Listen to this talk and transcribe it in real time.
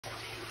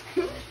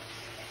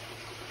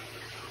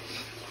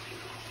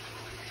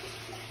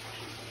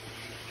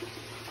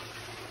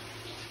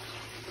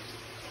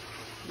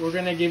we're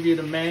gonna give you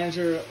the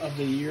Manager of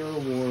the Year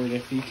award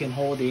if you can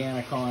hold the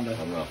anaconda.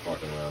 I'm not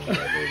fucking around with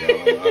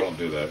that, dude. I don't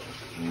do that.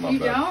 You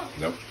don't?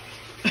 Nope.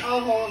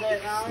 I'll hold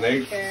it.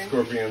 Snakes,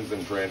 scorpions,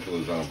 and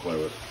tarantulas I don't play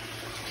with.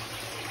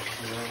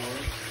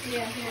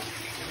 Yeah.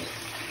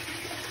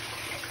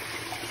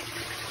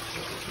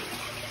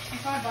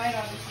 If I bite,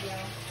 obviously,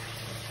 though.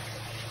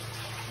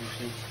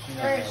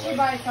 Or if she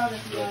bites,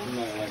 obviously, though. She's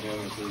not gonna like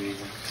going to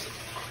either.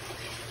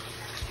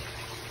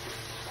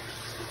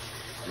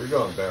 You're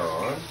going bare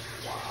on?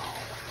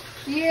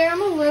 Yeah,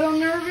 I'm a little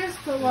nervous,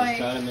 but Just like...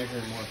 try to make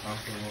her more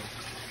comfortable.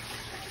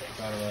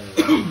 Try to let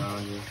her run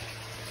around you.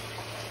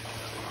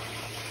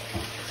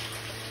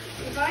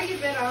 If I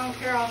get bit, I don't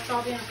care. I'll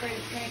stop being afraid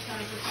of snakes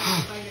 100%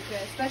 if I get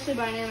bit. Especially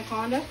by an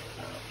anaconda.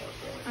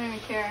 I don't even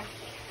care.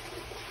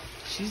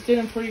 She's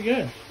doing pretty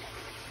good.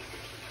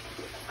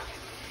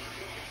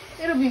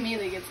 It'll be me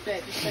that gets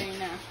bit, just so you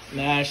know.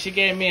 Nah, she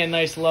gave me a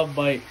nice love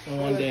bite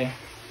one day.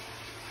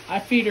 I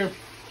feed her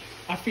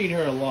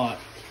a lot.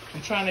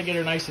 I'm trying to get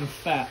her nice and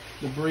fat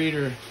to breed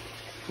her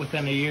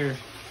within a year.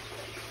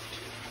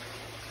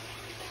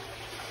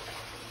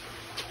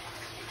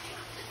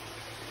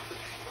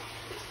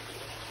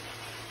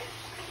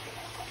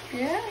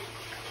 Yeah?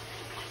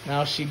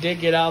 Now, she did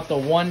get out the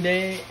one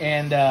day,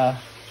 and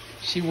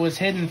she was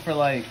hidden for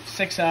like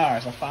 6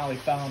 hours. I finally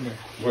found her.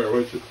 Where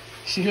was it?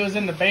 She was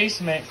in the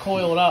basement,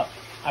 coiled up.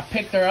 I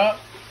picked her up,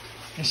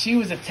 and she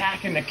was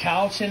attacking the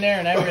couch in there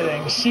and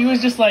everything. She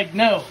was just like,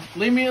 no,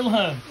 leave me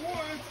alone.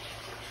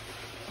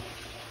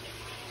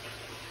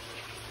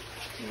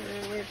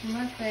 Get away from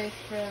my face,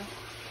 bro.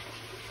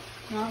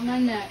 Not my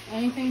neck.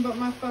 Anything but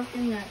my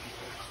fucking neck.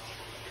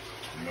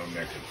 No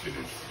neck and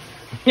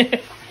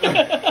titties.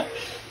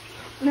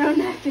 No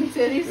neck and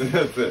titties.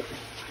 That's it.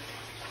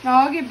 No,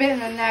 I'll get bit in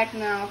the neck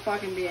and then I'll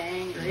fucking be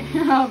angry.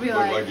 I'll be Look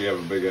like you have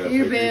a big ass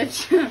you hickey.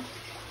 bitch.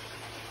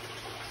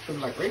 So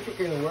like Rachel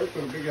can't work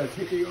with a big ass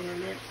hickey on her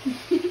neck.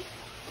 I'll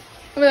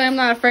be like, I'm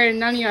not afraid of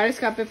none of you. I just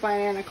got bit by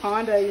an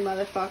anaconda, you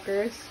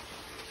motherfuckers.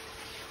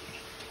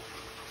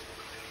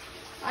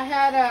 I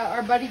had,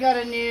 our buddy got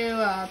a new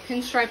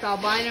pinstripe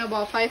albino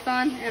ball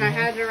python, and I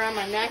had it around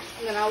my neck,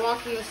 and then I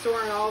walked in the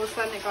store, and all of a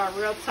sudden it got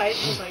real tight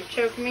and was like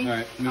choking me.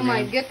 Alright, I'm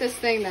like, get this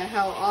thing the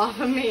hell off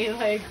of me.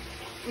 Like,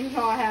 that's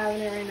all I have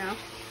in it right now.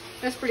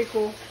 That's pretty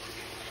cool.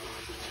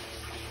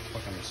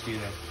 Fucking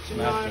mosquito. I'm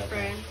not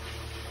afraid.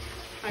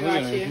 I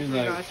got you.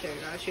 I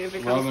got you. If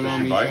it comes Rubbing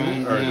on me, back.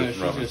 Biting trying, or no, just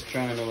she's rubbing? just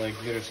trying to like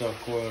get herself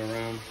coiled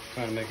around,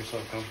 trying to make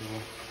herself comfortable.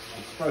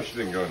 I'm surprised she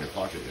didn't go in your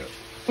pocket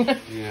yet.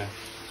 Yeah.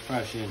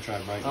 Probably she didn't try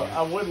to bite you.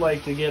 I would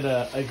like to get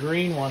a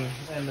green one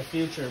in the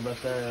future, but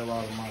they're a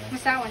lot of money.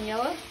 What's that one,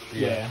 yellow?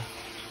 Yeah.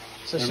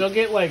 So she'll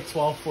get like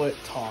 12-foot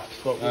tops,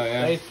 but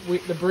yeah.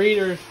 the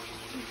breeder,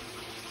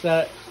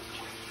 that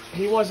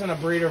he wasn't a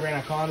breeder of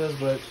anacondas,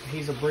 but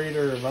he's a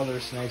breeder of other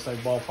snakes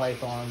like ball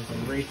pythons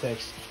and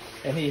retics.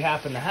 And he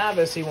happened to have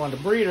us. He wanted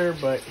to breed her,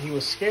 but he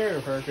was scared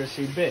of her because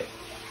she bit.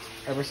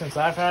 Ever since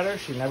I've had her,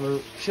 she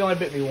only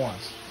bit me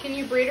once. Can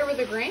you breed her with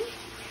a green?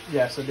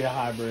 Yes, it'd be a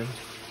hybrid.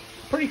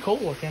 Pretty cool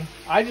looking.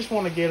 I just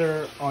want to get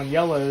her on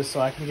yellows so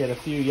I can get a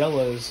few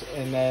yellows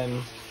and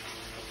then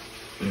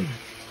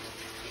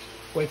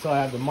wait till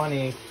I have the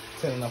money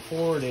to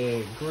afford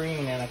a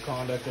green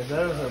anaconda because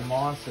those are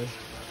monsters.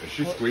 Is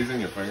she squeezing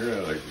your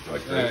finger like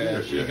crazy? Yeah,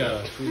 Or she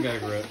got a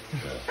grip.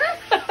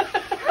 Yeah.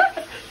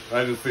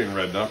 I just seen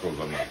red knuckles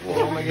on that floor.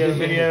 I'm gonna get a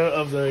video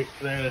of the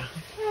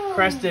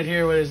crested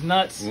here with his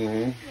nuts.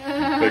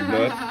 Mm-hmm. Big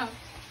nuts.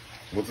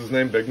 What's his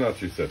name? Big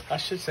Nuts, you said. I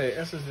should say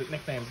this is the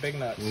nickname, Big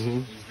Nuts.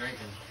 Mm-hmm. He's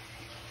drinking.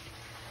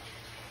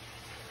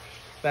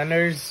 Then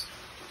there's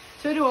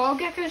So do all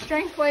geckos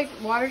drink like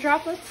water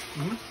droplets?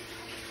 Mhm.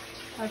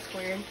 That's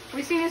weird.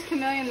 We seen this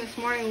chameleon this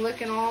morning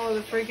licking all of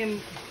the freaking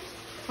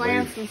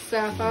plants and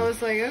stuff. I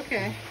was like,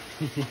 okay.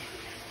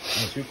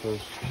 Not too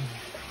close.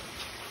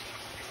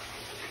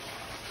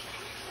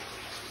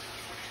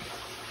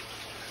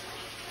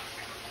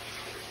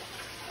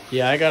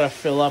 yeah, I gotta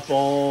fill up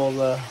all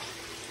the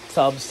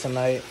tubs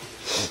tonight.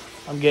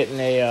 I'm getting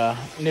a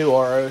new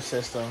RO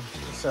system.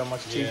 It's so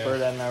much cheaper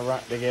than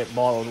to get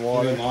bottled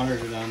water. The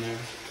monitors are down there.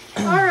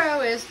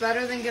 RO is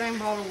better than getting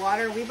bottled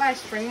water. We buy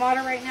spring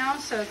water right now,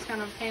 so it's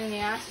kind of a pain in the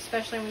ass,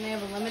 especially when they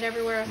have a limit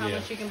everywhere of how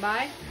much you can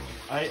buy.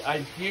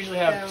 I usually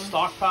have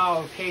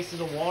stockpile cases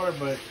of water,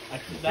 but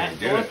that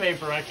toilet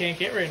paper I can't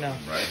get right now.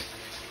 Right.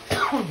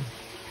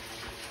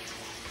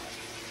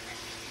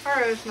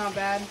 RO's not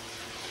bad.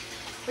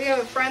 We have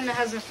a friend that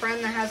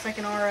has like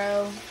an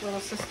RO little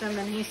system,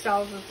 and he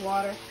sells his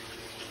water,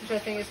 which I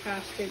think is kind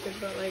of stupid,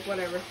 but like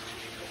whatever.